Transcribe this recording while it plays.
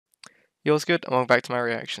Yours good, and welcome back to my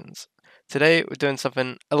reactions. Today we're doing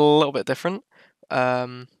something a little bit different.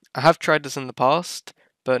 I have tried this in the past,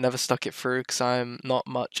 but never stuck it through because I'm not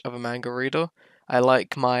much of a manga reader. I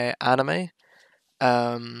like my anime.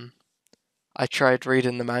 Um, I tried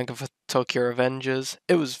reading the manga for Tokyo Revengers.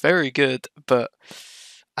 It was very good, but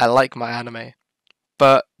I like my anime.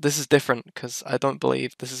 But this is different because I don't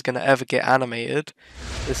believe this is going to ever get animated.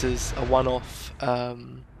 This is a one-off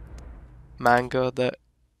manga that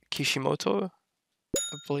Kishimoto,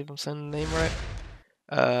 I believe I'm saying the name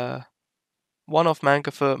right. One-off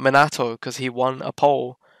manga for Minato because he won a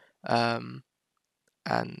poll, and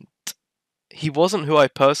he wasn't who I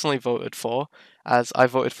personally voted for, as I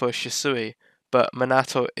voted for Shisui. But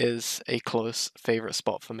Minato is a close favorite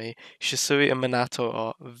spot for me. Shisui and Minato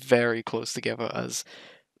are very close together, as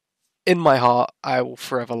in my heart I will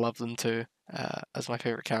forever love them too, as my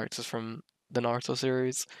favorite characters from the Naruto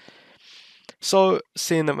series. So,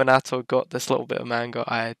 seeing that Minato got this little bit of manga,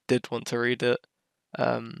 I did want to read it.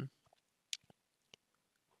 Gonna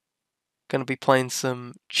be playing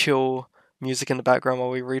some chill music in the background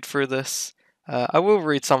while we read through this. I will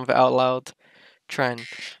read some of it out loud, try and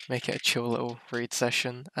make it a chill little read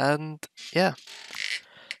session, and yeah,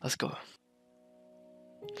 let's go.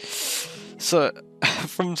 So,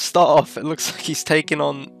 from start off, it looks like he's taking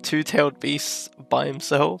on two-tailed beasts by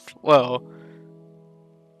himself. Well,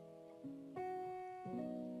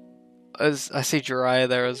 as I see Jiraiya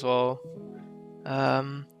there as well.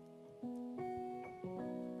 I'm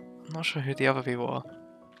not sure who the other people are.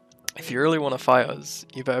 If you really want to fight us,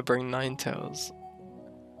 you better bring Nine Tails.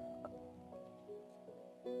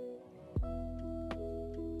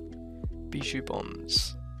 Bijou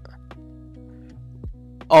bombs.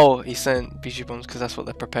 Oh, he sent Bijou bombs because that's what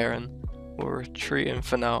they're preparing. We're retreating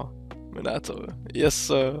for now. Minato. Yes,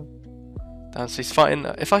 sir. Damn, so he's fighting.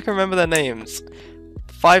 If I can remember their names,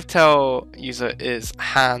 5-tail user is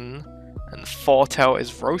Han, and 4-tail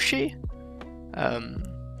is Roshi.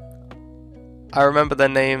 I remember their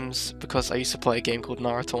names because I used to play a game called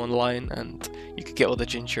Naruto Online, and you could get all the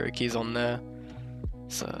Jinchuriki keys on there.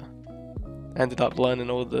 So, ended up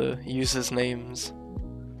learning all the users' names.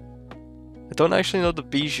 I don't actually know the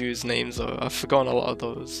Bijou's names though. I've forgotten a lot of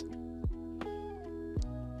those.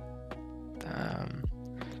 Damn,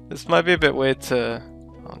 this might be a bit weird to.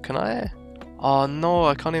 Oh, can I? Oh no,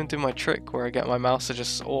 I can't even do my trick where I get my mouse to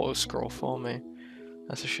just auto scroll for me.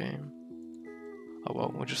 That's a shame. Oh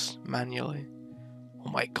well, we'll just manually. Oh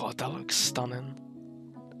my god, that looks stunning.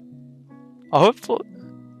 Oh,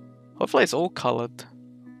 hopefully it's all coloured.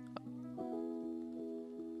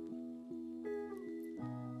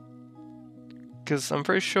 Because I'm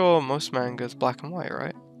pretty sure most manga is black and white,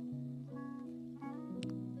 right?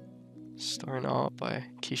 Story art by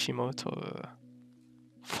Kishimoto.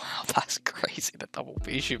 Wow, that's crazy, the double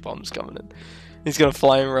Bijou bombs coming in. He's gonna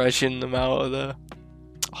fly and rush in them out of there.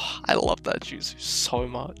 Oh, I love that jutsu so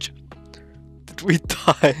much. Did we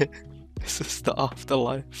die? Is this the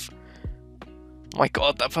afterlife? Oh my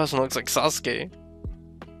god, that person looks like Sasuke.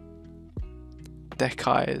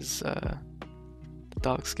 Dekai is the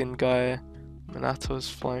dark-skinned guy. Minato's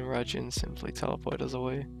flying Rajin simply teleport us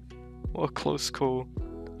away. What a close call.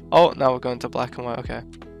 Oh, now we're going to black and white, okay.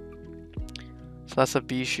 So that's a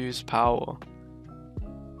Bijou's power.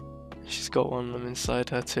 She's got one of them inside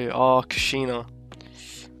her too. Oh, Kushina.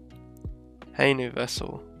 Hey, new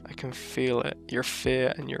vessel. I can feel it. Your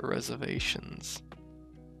fear and your reservations.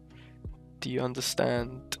 Do you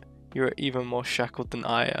understand? You are even more shackled than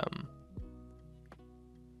I am.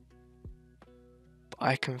 But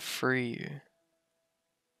I can free you.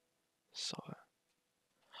 So.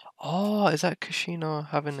 Oh, is that Kushina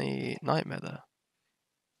having a nightmare there?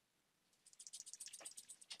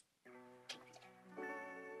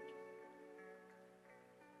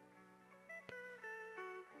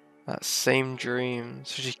 That same dream.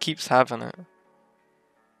 So she keeps having it.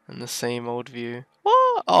 And the same old view.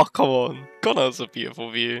 What? Oh, come on. God knows a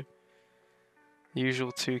beautiful view.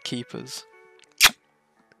 Usual two keepers.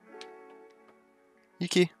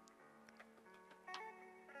 Yuki.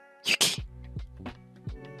 Yuki.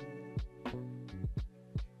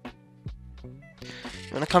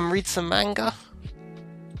 You wanna come read some manga?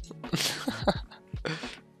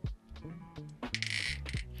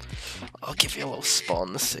 I'll give you a little spot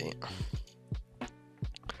on the seat.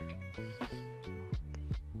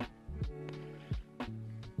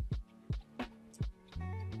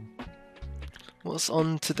 What's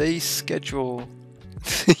on today's schedule?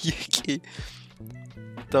 Yuki.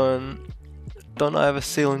 Don't I have a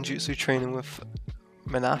Seilen Jutsu training with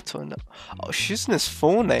Minato? And oh, she's using his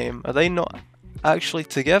full name. Are they not actually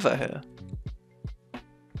together here?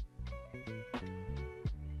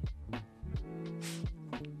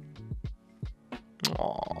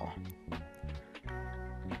 Aww.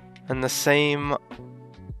 And the same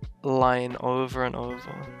line over and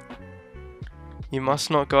over. You must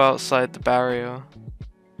not go outside the barrier.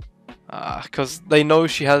 Because they know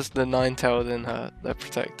she has the nine-tailed in her. They're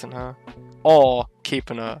protecting her. Or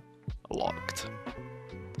keeping her locked.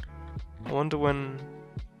 I wonder when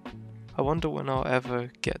I'll ever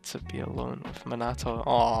get to be alone with Minato.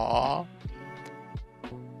 Aww.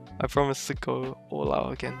 I promise to go all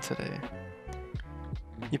out again today.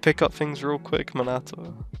 You pick up things real quick,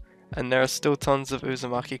 Minato. And there are still tons of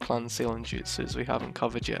Uzumaki clan sealing jutsus we haven't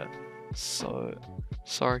covered yet. So,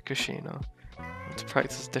 sorry Kushina. I want to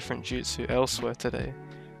practice different jutsu elsewhere today.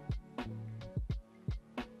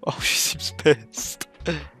 Oh, she seems pissed.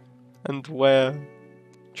 And where?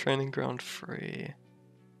 Training ground 3.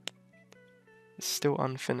 It's still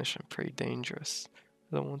unfinished and pretty dangerous.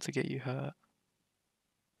 I don't want to get you hurt.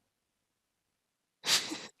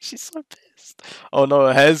 She's so pissed. Oh no,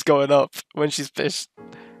 her hair's going up when she's pissed.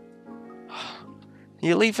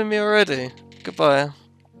 You're leaving me already? Goodbye.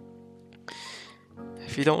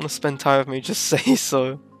 If you don't want to spend time with me, just say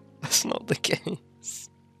so. That's not the case.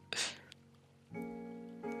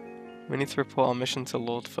 We need to report our mission to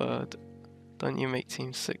Lord Third. Don't you make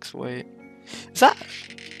Team 6 wait. Is that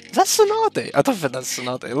Tsunade? I don't think that's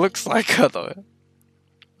Tsunade. It looks like her though.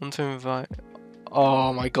 Want to invite...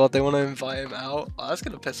 Oh my god, they want to invite him out? Oh, that's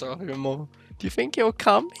gonna piss her off even more. Do you think he'll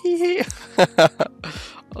come?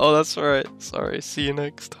 Oh, that's right. Sorry, see you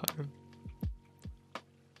next time.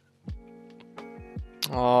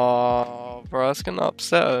 Oh, bro, that's gonna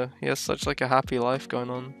upset her. He has such like a happy life going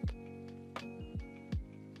on.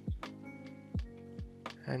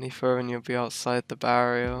 Any further and you'll be outside the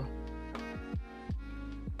barrier.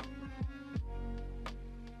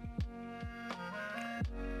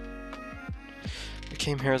 We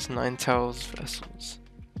came here as Nine Tails vessels,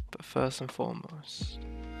 but first and foremost,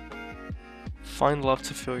 find love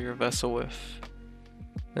to fill your vessel with.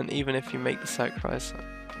 And even if you make the sacrifice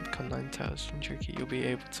and become Nine Tails Jinchuriki, you'll be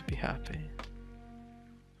able to be happy.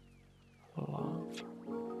 Love.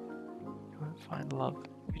 You won't find love,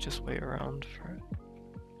 you just wait around for it.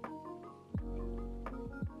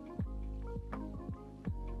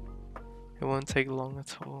 It won't take long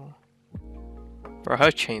at all. Bro, her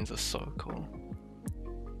chains are so cool.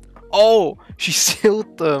 Oh! She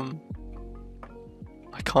sealed them!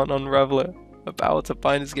 I can't unravel it. Her power to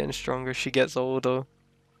bind is getting stronger as she gets older.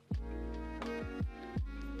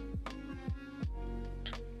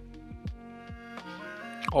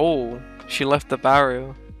 Oh! She left the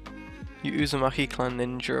barrier. You Uzumaki clan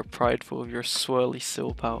ninja are prideful of your swirly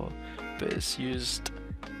seal power, but it's used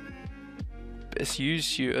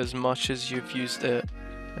you as much as you've used it,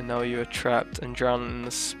 and now you are trapped and drowning in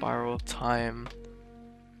the spiral of time.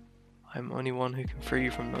 I'm only one who can free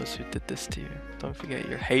you from those who did this to you. Don't forget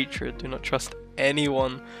your hatred. Do not trust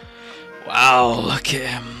anyone. Wow, look at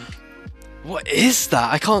him. What is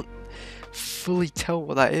that? I can't fully tell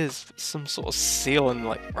what that is. It's some sort of sealing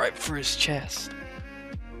like right through his chest.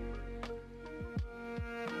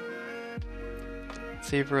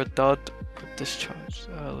 It's either a dud or discharged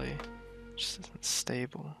early. Just isn't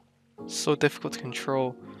stable. So difficult to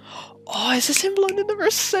control. Oh, is this him blowing in the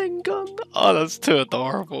Rasengan? Oh, that's too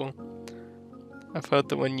adorable. I've heard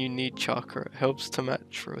that when you need chakra, it helps to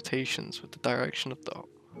match rotations with the direction of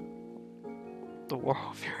the whirl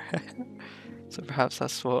of your hair. So perhaps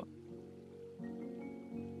that's what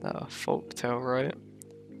that folk tale, right?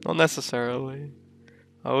 Not necessarily.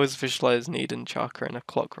 I always visualize needing chakra in a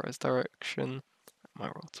clockwise direction. My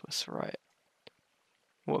roll twist right.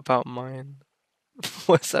 What about mine?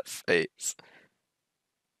 What's that face?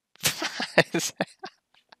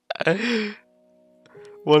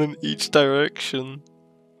 One in each direction.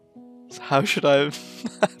 So how should I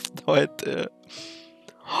have no idea?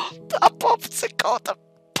 The popsicle! The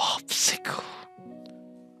popsicle!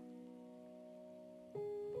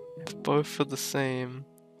 If both are the same.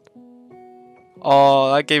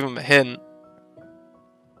 Oh, that gave him a hint.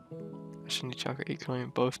 I should need chakra equally in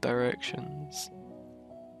both directions.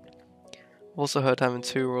 Also heard having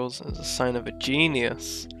two rolls is a sign of a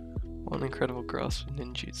genius. What an incredible grasp of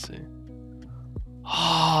ninjutsu.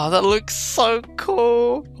 Ah, that looks so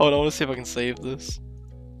cool! Hold on, I want to see if I can save this.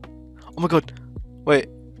 Oh my god, wait.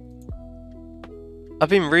 I've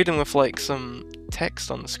been reading with like some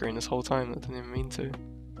text on the screen this whole time. I didn't even mean to.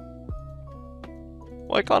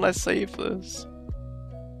 Why can't I save this?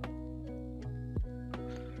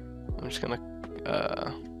 I'm just gonna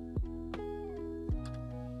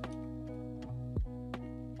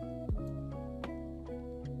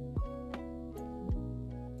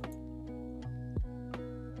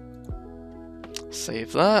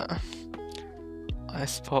save that. I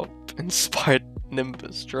Ice Pop inspired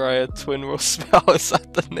Nimbus Dryer Twin Roll spell. Is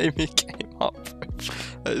that the name he came up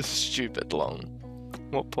with? That is stupid long.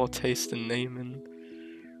 What poor taste in naming.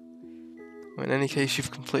 Well, in any case, you've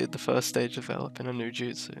completed the first stage of developing a new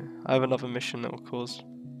jutsu. I have another mission that will cause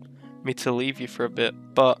me to leave you for a bit,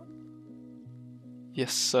 but...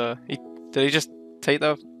 Yes, sir. Did he just take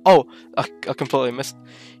that? Oh! I completely missed.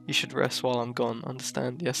 You should rest while I'm gone.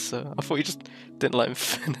 Understand? Yes, sir. I thought you just didn't let him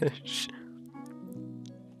finish.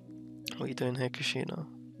 What are you doing here, Kushina?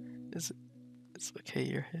 It's okay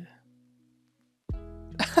you're here.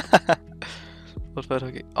 What about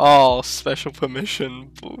okay? Oh, special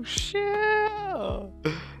permission. Bullshit. I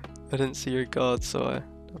didn't see your guard, so I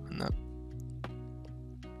don't mean that.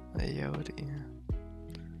 Hey, Yodi.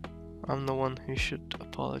 I'm the one who should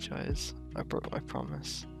apologize. I broke my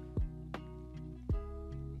promise.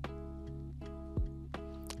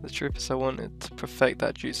 The truth is I wanted to perfect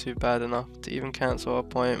that jutsu bad enough to even cancel our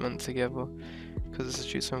appointment together. Because it's a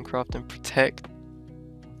jutsu I'm crafting protect.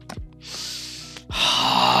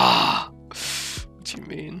 What do you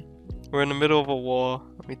mean? We're in the middle of a war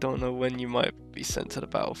and we don't know when you might be sent to the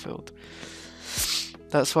battlefield.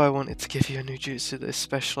 That's why I wanted to give you a new jutsu that is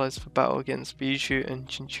specialized for battle against Bijou and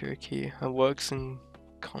Jinchuriki and works in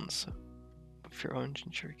concert with your own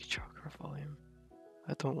Jinchuriki chakra volume.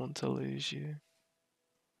 I don't want to lose you.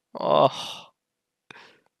 Oh,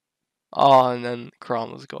 and then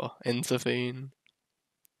Kurama's got to intervene.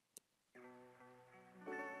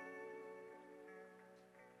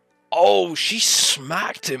 Oh, she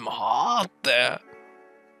smacked him hard there.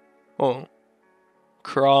 Oh,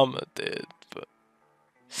 Kurama did, but...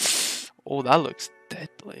 Oh, that looks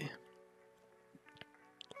deadly.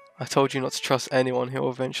 I told you not to trust anyone who will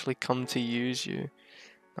eventually come to use you.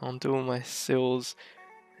 Now I'm doing my seals,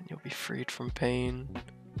 and you'll be freed from pain.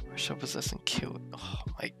 I shall possess and kill it. Oh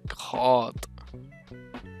my god.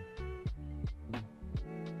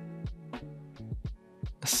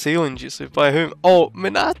 A sealing jutsu by whom? Oh,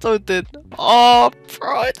 Minato did. Oh,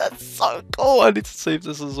 bro, that's so cool. I need to save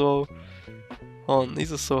this as well. Oh,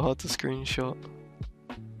 these are so hard to screenshot.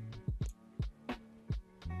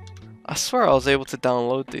 I swear I was able to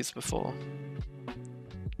download these before.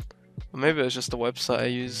 Or maybe it was just the website I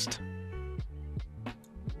used.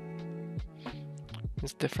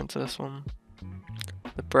 It's different to this one.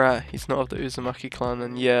 The brat, he's not of the Uzumaki clan,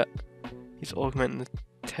 and yet he's augmenting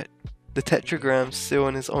the tetragram still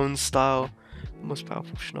in his own style. The most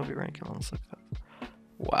powerful shinobi ranking alongside that.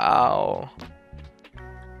 Wow.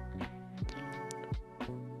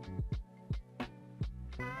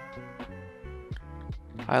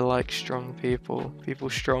 I like strong people. People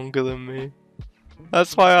stronger than me.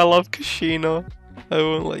 That's why I love Kushina. I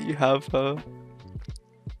won't let you have her.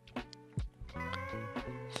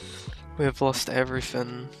 We have lost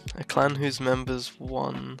everything. A clan whose members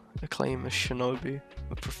won acclaim as shinobi,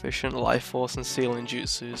 with proficient life force and sealing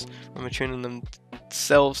jutsus, from attuning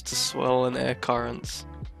themselves to swirl and air currents.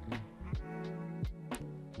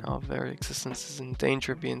 Our very existence is in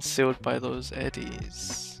danger of being sealed by those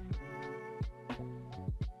eddies.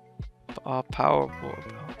 But our power brought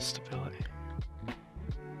about stability.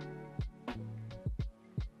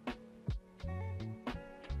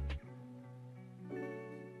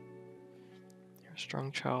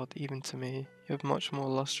 Strong child, even to me. You have much more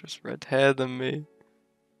lustrous red hair than me.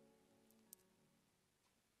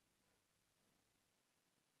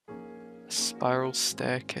 A spiral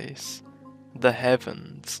staircase. The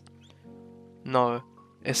heavens. No,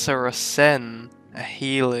 it's a rasen, a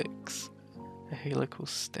helix. A helical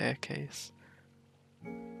staircase.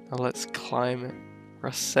 Now let's climb it.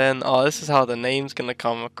 Rasen. Oh, this is how the name's gonna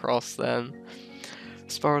come across then.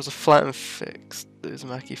 Spirals are flat and fixed. The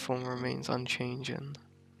Uzumaki form remains unchanging.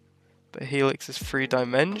 But Helix is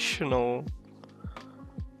three-dimensional.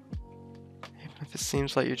 Even if it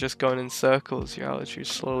seems like you're just going in circles, your altitude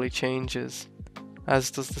slowly changes.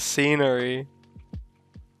 As does the scenery.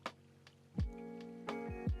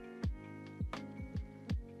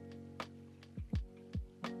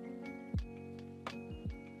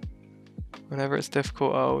 Whenever it's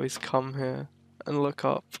difficult, I always come here and look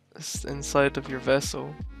up. It's inside of your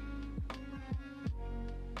vessel.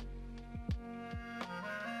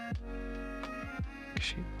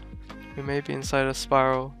 You may be inside a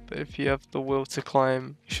spiral, but if you have the will to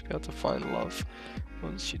climb, you should be able to find love.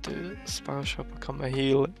 Once you do, the spiral shall become a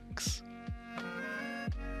helix.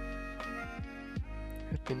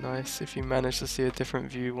 It'd be nice if you managed to see a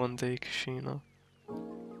different view one day, Kushina.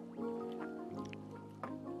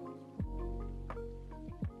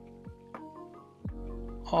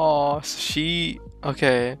 Oh, so she...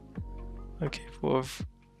 Okay. Okay, for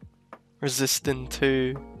resisting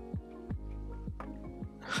too.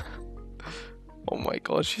 Oh my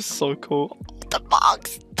god, she's so cool. The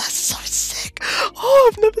box! That's so sick!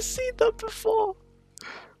 Oh, I've never seen that before!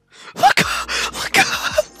 Look at her! Look at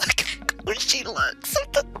how she looks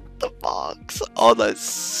with the box! Oh, that's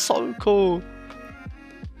so cool!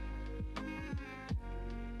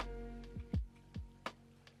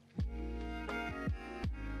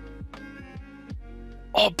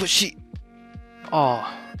 Oh, but she...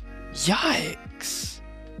 Oh, yikes!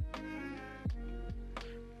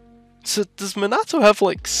 So does Minato have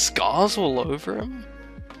like scars all over him?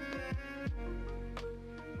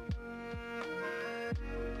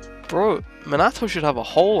 Bro, Minato should have a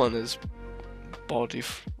hole in his body.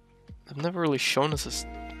 They've never really shown us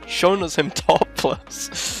him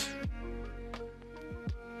topless.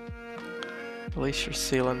 Release your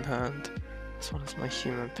sealing hand. This one is my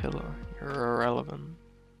human pillow. You're irrelevant.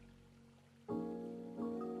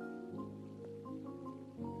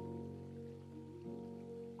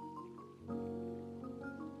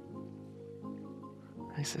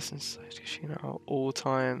 Exist inside Kushina at all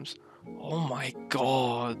times. Oh my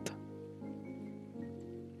god.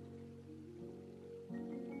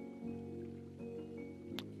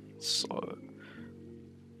 So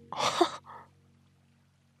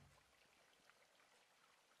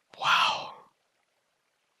wow.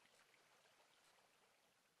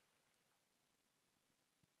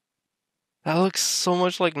 That looks so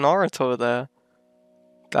much like Naruto there.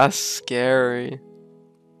 That's scary.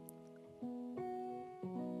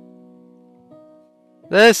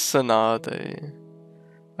 There's Tsunade.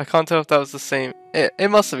 I can't tell if that was the same.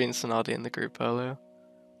 It must have been Tsunade in the group earlier.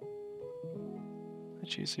 I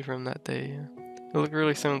choose you from that day. It looked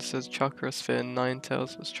really similar to the chakra sphere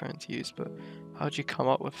Ninetales was trying to use, but how'd you come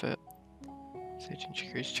up with it? Sage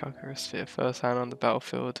introduced chakra sphere first hand on the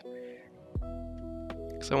battlefield.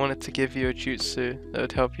 Because I wanted to give you a jutsu that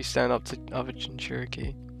would help you stand up to other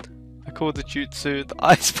Jinchuriki. I called the jutsu the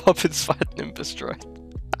Ice Puppets Fight Nimbus Strike.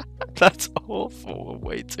 That's awful,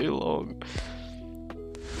 way too long.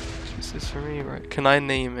 Choose this for me, right? Can I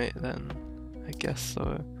name it then? I guess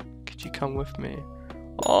so. Could you come with me?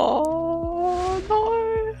 Oh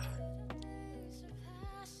no!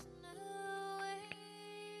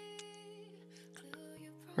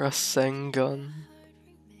 Rasengan.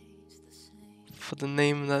 For the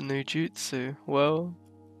name of that new jutsu, well,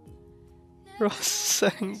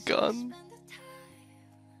 Rasengan.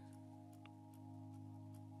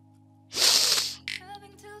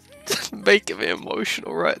 Making me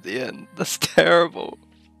emotional right at the end. That's terrible.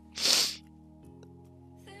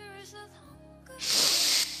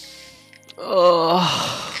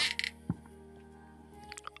 Oh.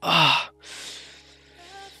 Ah.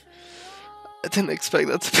 I didn't expect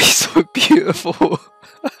that to be so beautiful.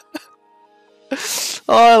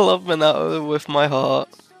 Oh, I love Minato with my heart.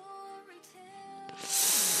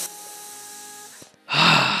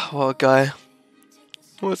 What a guy.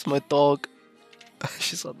 Where's my dog?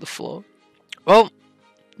 She's on the floor. Well,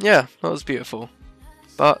 yeah, that was beautiful.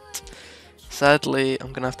 But sadly,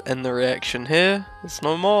 I'm gonna have to end the reaction here. There's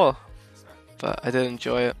no more. But I did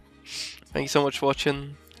enjoy it. Thank you so much for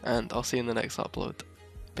watching, and I'll see you in the next upload.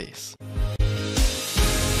 Peace.